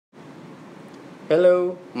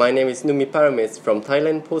Hello, my name is Noommie Parames from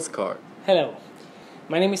Thailand Postcard. Hello,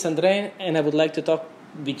 my name is Andrej and I would like to talk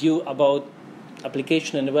with you about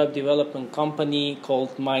application and web development company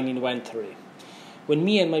called Mindinventory. When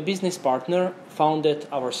me and my business partner founded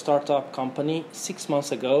our startup company 6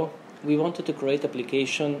 months ago, we wanted to create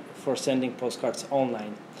application for sending postcards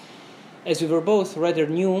online. As we were both rather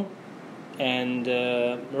new in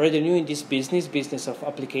this business of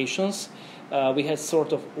applications, we had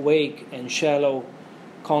sort of vague and shallow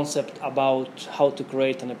concept about how to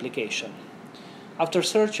create an application. After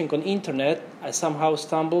searching on internet, I somehow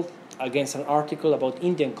stumbled against an article about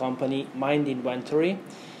Indian company Mindinventory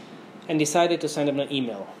and decided to send them an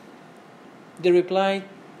email. They replied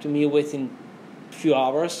to me within a few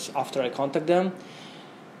hours after I contacted them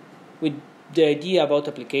with the idea about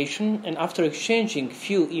application, and after exchanging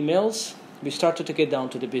few emails, we started to get down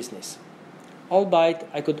to the business. Albeit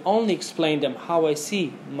I could only explain them how I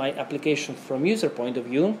see my application from user point of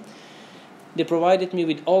view, they provided me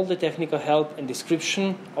with all the technical help and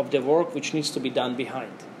description of the work which needs to be done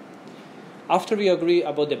behind. After we agree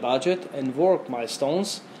about the budget and work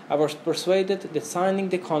milestones, I was persuaded that signing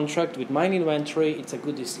the contract with Mindinventory is a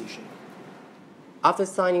good decision. After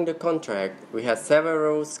signing the contract, we had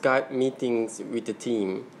several Skype meetings with the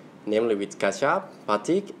team, namely with Kashap,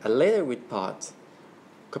 Patik, and later with Pat.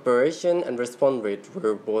 Cooperation and response rate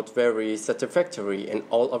were both very satisfactory, and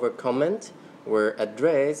all our comments were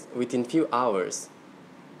addressed within few hours.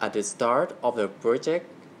 At the start of the project,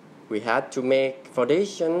 we had to make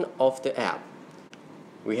foundation of the app.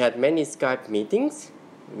 We had many Skype meetings,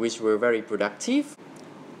 which were very productive.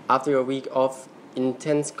 After a week of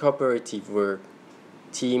intense cooperative work,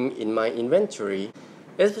 team in Mindinventory,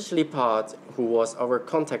 especially Pat, who was our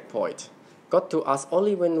contact point, got to us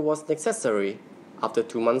only when it was necessary. After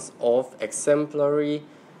 2 months of exemplary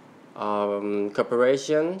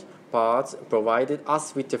cooperation, Pat provided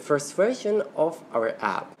us with the first version of our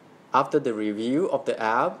app. After the review of the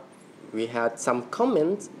app, we had some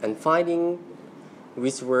comments and findings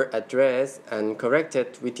which were addressed and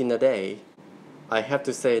corrected within a day. I have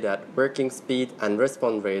to say that working speed and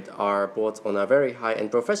response rate are both on a very high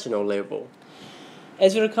and professional level.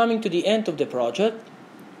 As we are coming to the end of the project,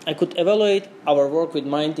 I could evaluate our work with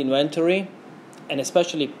Mindinventory and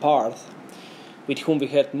especially Parth, with whom we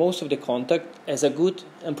had most of the contact, as a good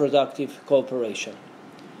and productive cooperation.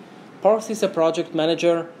 Parth is a project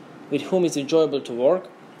manager with whom it's enjoyable to work.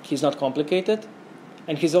 He's not complicated,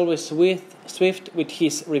 and he's always swift with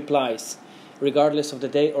his replies, regardless of the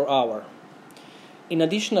day or hour. In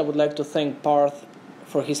addition, I would like to thank Parth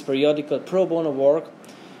for his periodical pro bono work,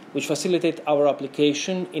 which facilitate our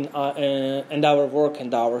application and our work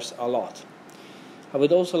and hours a lot. I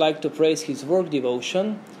would also like to praise his work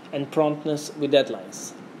devotion and promptness with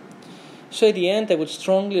deadlines. So at the end, I would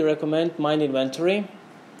strongly recommend Mindinventory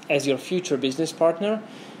as your future business partner,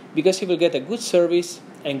 because you will get a good service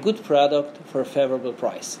and good product for a favorable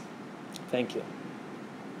price. Thank you.